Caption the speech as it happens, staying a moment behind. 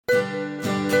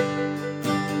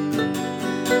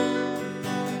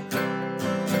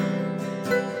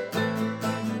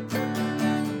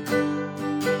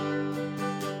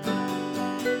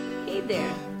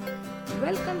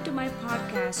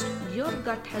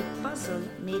Gut Health Puzzle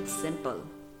Made Simple.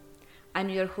 I'm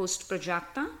your host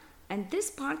Prajakta, and this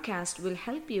podcast will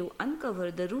help you uncover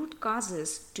the root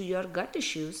causes to your gut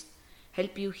issues,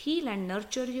 help you heal and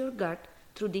nurture your gut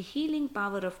through the healing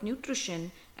power of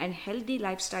nutrition and healthy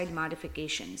lifestyle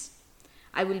modifications.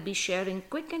 I will be sharing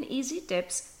quick and easy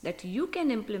tips that you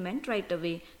can implement right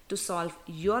away to solve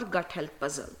your gut health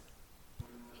puzzle.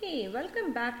 Hey,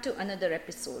 welcome back to another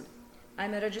episode.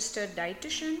 I'm a registered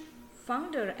dietitian,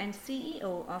 founder and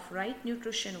CEO of Right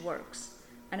Nutrition Works,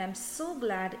 and I'm so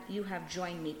glad you have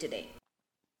joined me today.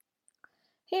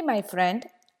 Hey, my friend,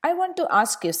 I want to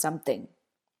ask you something.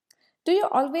 Do you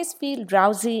always feel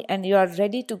drowsy and you are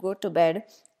ready to go to bed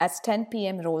as 10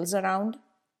 p.m. rolls around?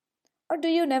 Or do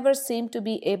you never seem to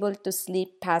be able to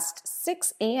sleep past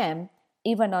 6 a.m.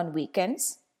 even on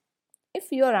weekends?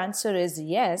 If your answer is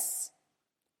yes,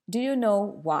 do you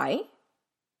know why?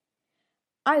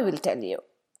 I will tell you.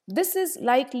 This is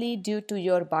likely due to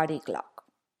your body clock.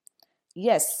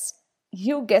 Yes,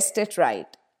 you guessed it right.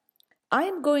 I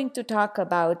am going to talk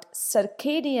about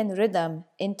circadian rhythm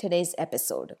in today's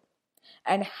episode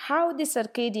and how the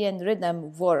circadian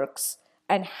rhythm works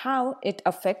and how it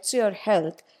affects your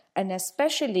health and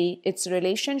especially its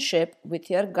relationship with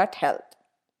your gut health.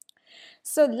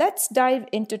 So let's dive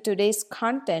into today's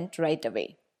content right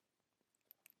away.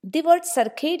 The word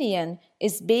circadian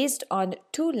is based on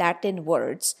two Latin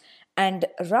words and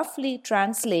roughly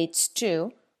translates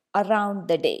to around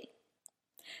the day.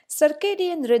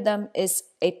 Circadian rhythm is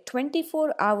a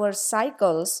 24-hour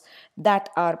cycles that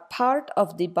are part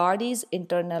of the body's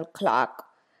internal clock,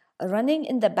 running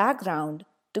in the background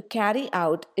to carry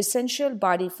out essential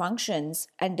body functions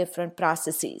and different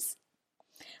processes.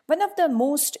 One of the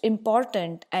most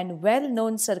important and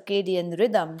well-known circadian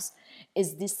rhythms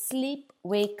is the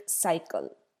sleep-wake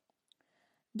cycle.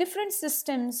 Different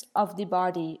systems of the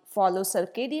body follow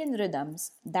circadian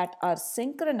rhythms that are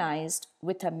synchronized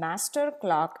with a master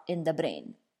clock in the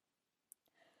brain.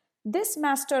 This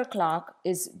master clock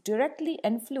is directly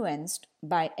influenced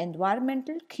by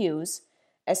environmental cues,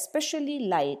 especially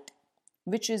light,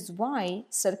 which is why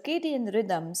circadian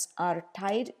rhythms are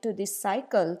tied to the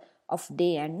cycle of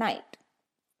day and night.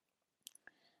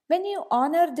 When you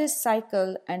honor this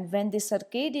cycle and when the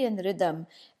circadian rhythm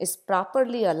is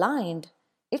properly aligned,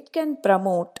 it can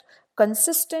promote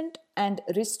consistent and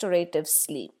restorative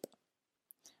sleep.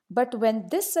 But when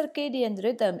this circadian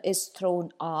rhythm is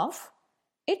thrown off,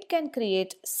 it can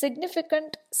create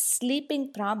significant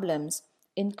sleeping problems,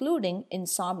 including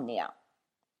insomnia.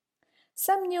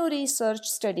 Some new research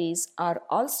studies are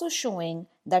also showing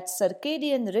that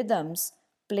circadian rhythms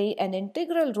play an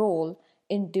integral role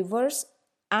in diverse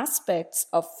aspects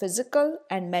of physical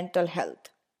and mental health.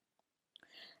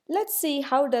 Let's see,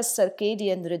 how does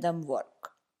circadian rhythm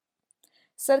work?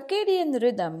 Circadian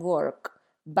rhythm work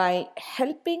by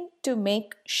helping to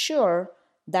make sure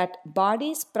that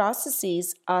body's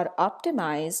processes are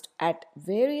optimized at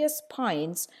various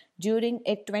points during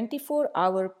a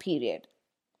 24-hour period.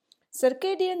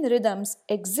 Circadian rhythms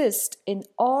exist in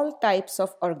all types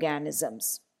of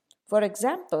organisms. For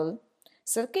example,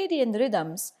 circadian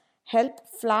rhythms help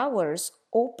flowers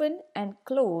open and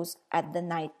close at the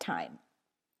night time.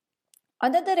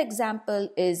 Another example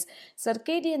is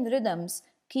circadian rhythms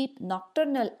keep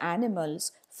nocturnal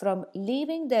animals from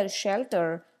leaving their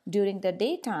shelter during the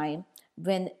daytime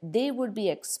when they would be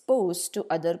exposed to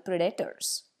other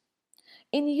predators.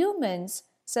 In humans,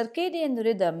 circadian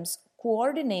rhythms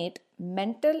coordinate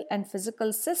mental and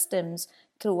physical systems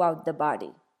throughout the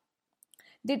body.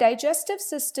 The digestive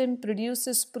system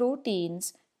produces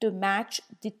proteins to match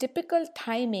the typical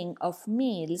timing of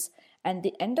meals, and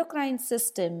the endocrine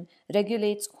system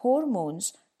regulates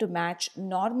hormones to match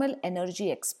normal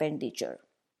energy expenditure.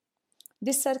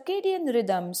 The circadian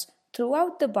rhythms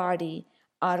throughout the body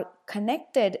are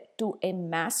connected to a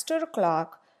master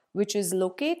clock which is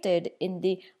located in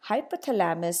the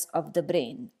hypothalamus of the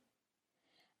brain.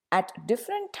 At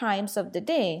different times of the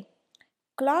day,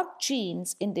 clock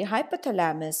genes in the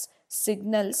hypothalamus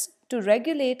signals to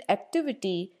regulate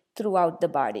activity throughout the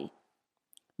body.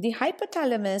 The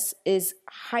hypothalamus is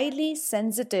highly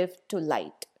sensitive to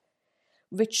light,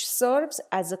 which serves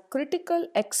as a critical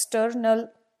external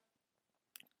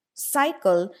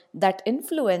cycle that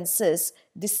influences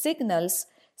the signals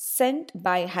sent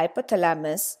by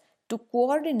hypothalamus to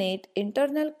coordinate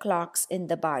internal clocks in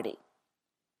the body.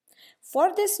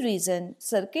 For this reason,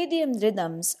 circadian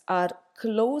rhythms are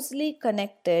closely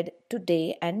connected to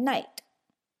day and night.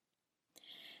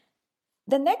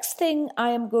 The next thing I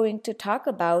am going to talk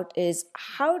about is,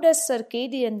 how does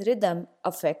circadian rhythm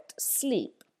affect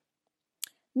sleep?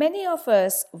 Many of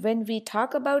us, when we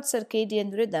talk about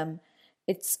circadian rhythm,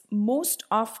 It's most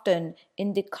often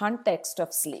in the context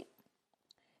of sleep.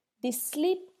 The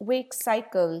sleep wake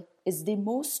cycle is the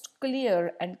most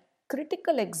clear and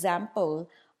critical example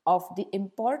of the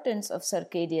importance of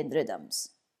circadian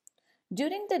rhythms.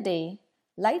 During the day,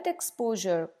 light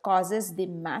exposure causes the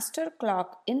master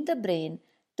clock in the brain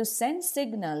to send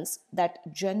signals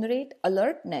that generate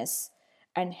alertness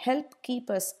and help keep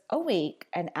us awake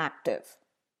and active.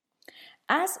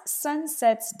 As sun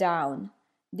sets down,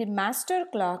 the master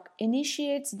clock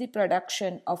initiates the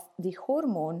production of the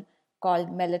hormone called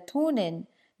melatonin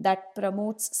that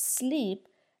promotes sleep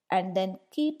and then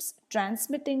keeps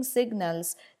transmitting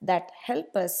signals that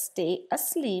help us stay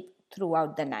asleep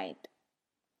throughout the night.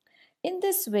 In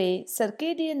this way,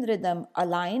 circadian rhythm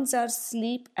aligns our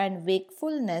sleep and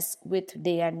wakefulness with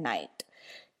day and night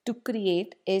to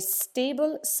create a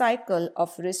stable cycle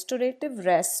of restorative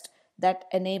rest that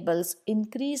enables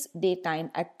increased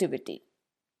daytime activity.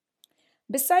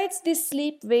 Besides the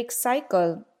sleep wake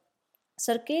cycle,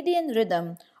 circadian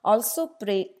rhythm also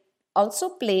play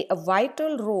a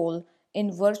vital role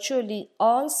in virtually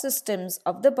all systems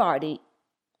of the body.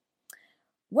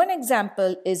 One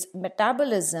example is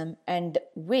metabolism and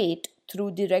weight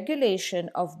through the regulation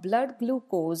of blood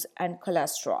glucose and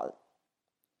cholesterol.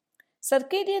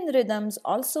 Circadian rhythms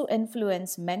also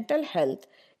influence mental health,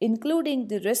 including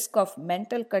the risk of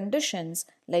mental conditions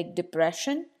like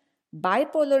depression,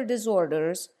 bipolar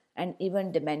disorders, and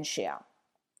even dementia.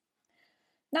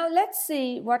 Now, let's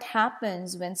see what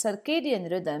happens when circadian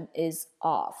rhythm is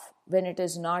off, when it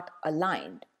is not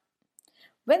aligned.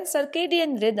 When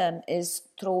circadian rhythm is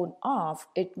thrown off,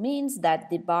 it means that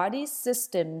the body's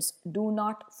systems do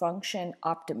not function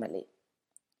optimally.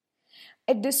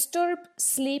 A disturbed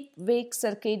sleep wake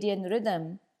circadian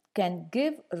rhythm can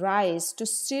give rise to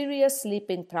serious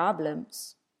sleeping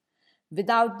problems.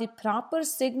 Without the proper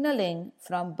signaling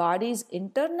from body's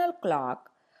internal clock,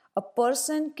 a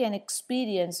person can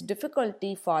experience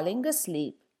difficulty falling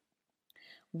asleep,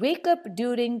 wake up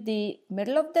during the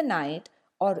middle of the night,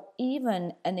 or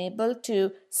even unable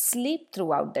to sleep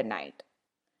throughout the night.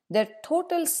 Their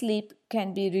total sleep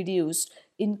can be reduced,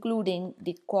 including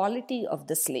the quality of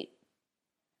the sleep.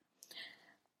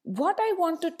 What I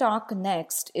want to talk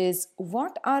next is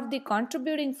what are the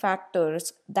contributing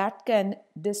factors that can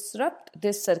disrupt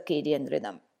this circadian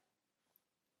rhythm.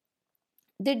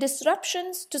 The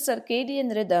disruptions to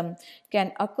circadian rhythm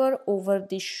can occur over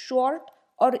the short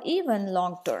or even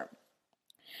long term.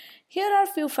 Here are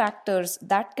few factors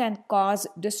that can cause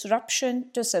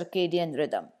disruption to circadian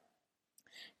rhythm.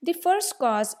 The first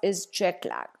cause is jet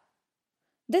lag.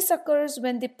 This occurs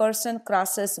when the person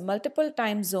crosses multiple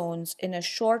time zones in a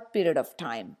short period of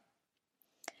time.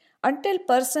 Until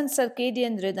person's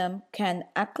circadian rhythm can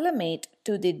acclimate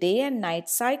to the day and night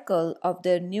cycle of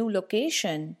their new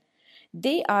location,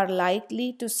 they are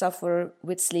likely to suffer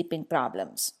with sleeping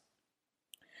problems.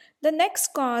 The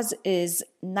next cause is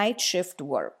night shift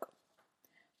work.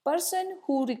 Person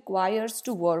who requires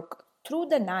to work through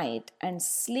the night and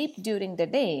sleep during the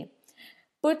day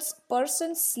puts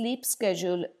person's sleep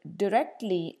schedule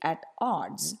directly at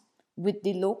odds with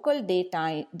the local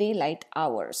daylight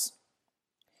hours.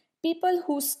 People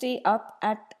who stay up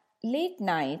at late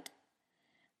night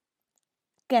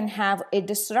can have a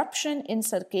disruption in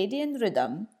circadian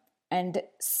rhythm and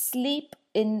sleep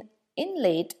in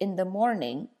late in the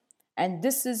morning, and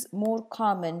this is more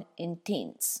common in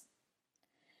teens.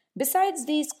 Besides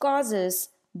these causes,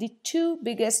 the two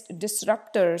biggest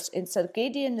disruptors in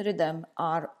circadian rhythm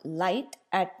are light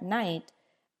at night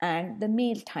and the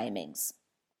meal timings.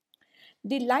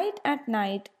 The light at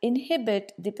night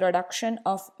inhibit the production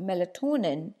of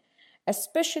melatonin,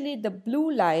 especially the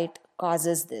blue light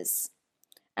causes this.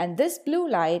 And this blue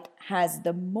light has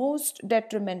the most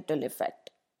detrimental effect.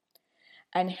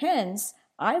 And hence,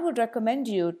 I would recommend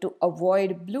you to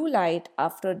avoid blue light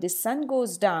after the sun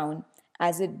goes down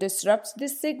as it disrupts the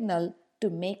signal to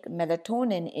make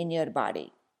melatonin in your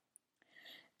body.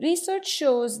 Research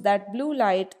shows that blue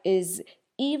light is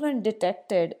even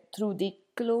detected through the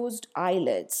closed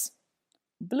eyelids.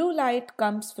 Blue light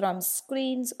comes from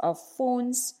screens of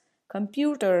phones,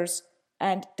 computers,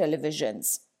 and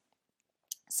televisions.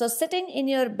 So, sitting in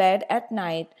your bed at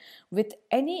night with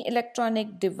any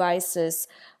electronic devices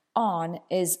on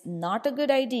is not a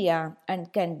good idea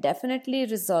and can definitely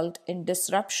result in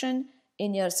disruption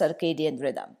in your circadian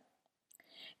rhythm.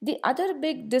 The other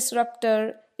big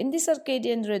disruptor in the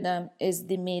circadian rhythm is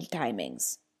the meal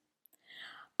timings.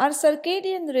 Our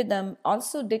circadian rhythm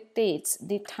also dictates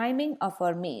the timing of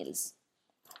our meals.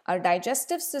 Our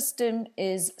digestive system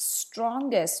is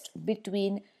strongest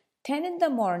between 10 in the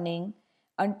morning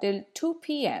until 2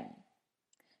 p.m.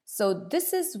 So,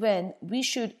 this is when we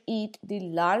should eat the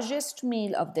largest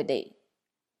meal of the day.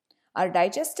 Our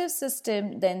digestive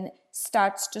system then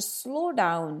starts to slow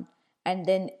down, and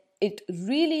then it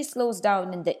really slows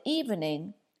down in the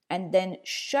evening and then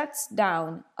shuts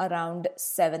down around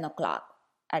 7 o'clock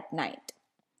at night.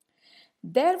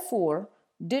 Therefore,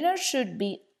 dinner should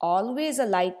be always a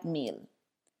light meal.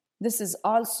 This is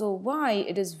also why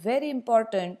it is very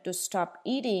important to stop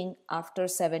eating after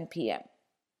 7 p.m.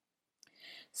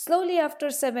 Slowly after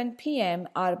 7 p.m.,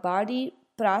 our body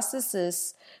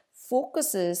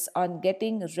focuses on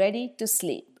getting ready to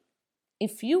sleep.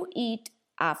 If you eat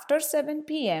after 7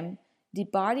 p.m., the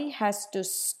body has to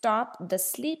stop the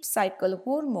sleep cycle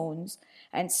hormones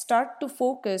and start to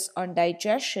focus on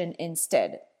digestion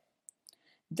instead.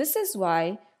 This is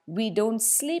why we don't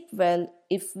sleep well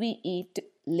if we eat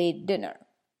late dinner.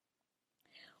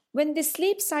 When the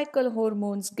sleep cycle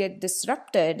hormones get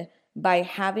disrupted by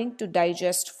having to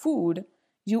digest food,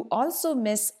 you also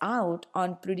miss out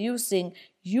on producing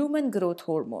human growth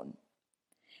hormone.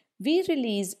 We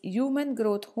release human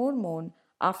growth hormone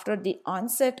after the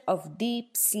onset of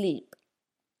deep sleep.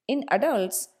 In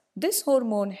adults, this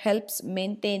hormone helps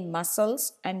maintain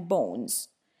muscles and bones,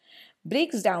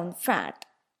 breaks down fat,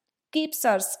 keeps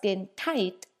our skin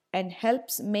tight, and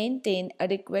helps maintain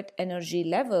adequate energy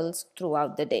levels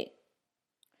throughout the day.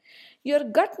 Your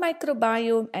gut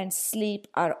microbiome and sleep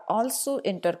are also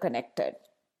interconnected.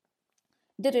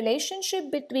 The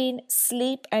relationship between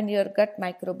sleep and your gut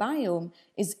microbiome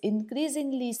is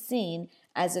increasingly seen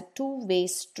as a two-way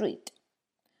street.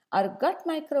 Our gut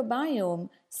microbiome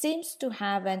seems to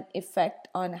have an effect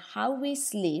on how we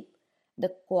sleep, the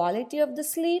quality of the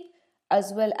sleep,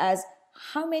 as well as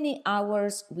how many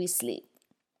hours we sleep.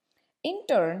 In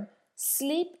turn,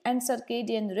 sleep and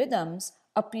circadian rhythms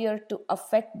appear to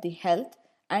affect the health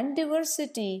and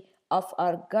diversity of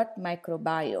our gut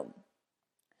microbiome.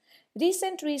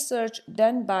 Recent research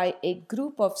done by a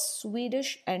group of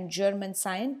Swedish and German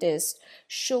scientists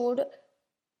showed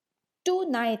 2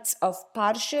 nights of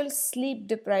partial sleep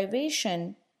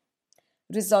deprivation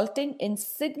resulting in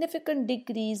significant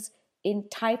decrease in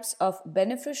types of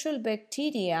beneficial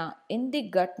bacteria in the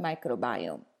gut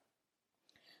microbiome.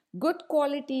 Good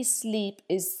quality sleep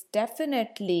is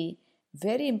definitely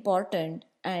very important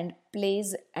and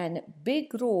plays a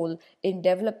big role in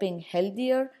developing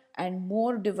healthier and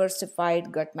more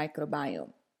diversified gut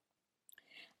microbiome.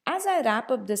 As I wrap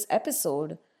up this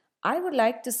episode, I would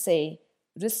like to say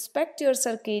respect your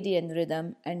circadian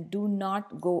rhythm and do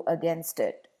not go against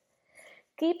it.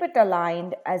 Keep it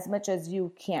aligned as much as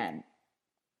you can.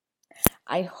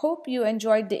 I hope you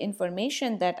enjoyed the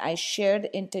information that I shared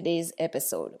in today's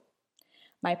episode.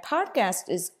 My podcast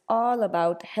is all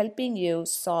about helping you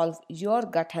solve your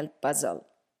gut health puzzle.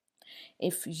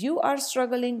 If you are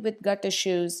struggling with gut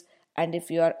issues and if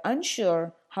you are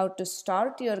unsure how to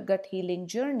start your gut healing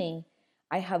journey,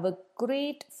 I have a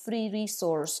great free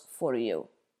resource for you.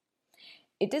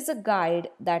 It is a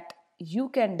guide that you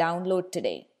can download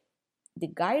today. The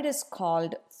guide is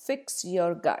called Fix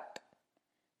Your Gut.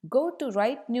 Go to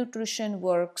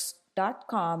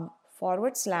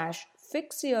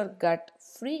rightnutritionworks.com/Fix Your Gut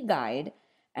free guide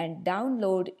and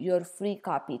download your free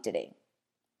copy today.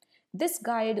 This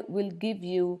guide will give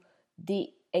you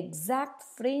the exact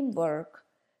framework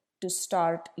to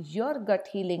start your gut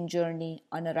healing journey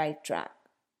on a right track.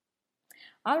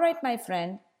 All right, my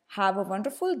friend, have a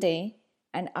wonderful day,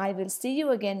 and I will see you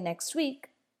again next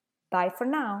week. Bye for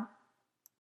now.